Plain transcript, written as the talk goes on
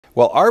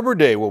Well, Arbor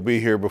Day will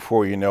be here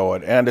before you know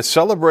it, and to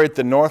celebrate,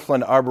 the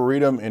Northland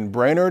Arboretum in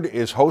Brainerd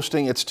is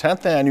hosting its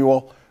 10th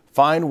annual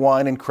Fine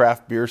Wine and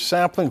Craft Beer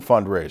Sampling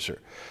Fundraiser.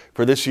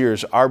 For this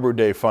year's Arbor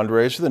Day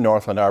fundraiser, the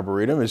Northland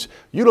Arboretum is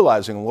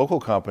utilizing local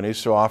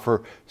companies to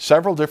offer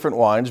several different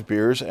wines,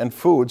 beers, and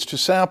foods to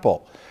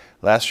sample.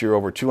 Last year,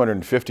 over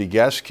 250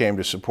 guests came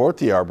to support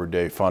the Arbor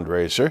Day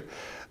fundraiser.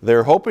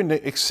 They're hoping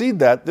to exceed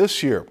that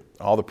this year.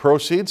 All the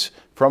proceeds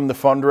from the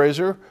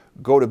fundraiser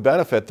go to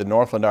benefit the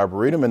Northland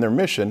Arboretum and their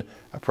mission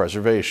of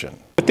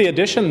preservation. With the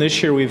addition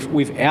this year,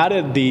 we've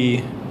added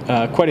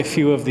quite a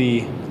few of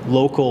the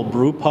local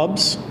brew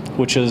pubs,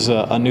 which is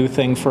a new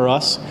thing for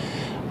us.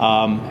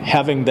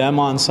 Having them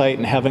on site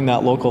and having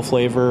that local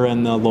flavor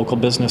and the local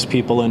business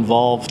people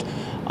involved,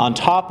 on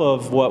top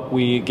of what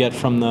we get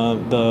from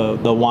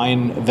the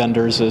wine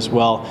vendors as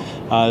well,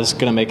 is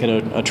going to make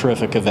it a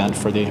terrific event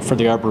for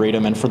the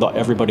Arboretum and for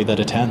everybody that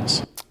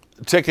attends.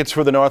 Tickets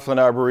for the Northland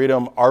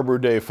Arboretum Arbor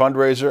Day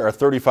fundraiser are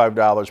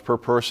 $35 per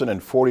person and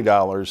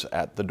 $40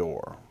 at the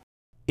door.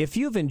 If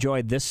you've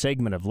enjoyed this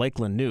segment of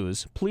Lakeland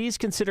News, please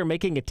consider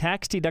making a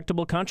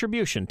tax-deductible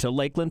contribution to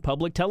Lakeland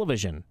Public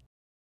Television.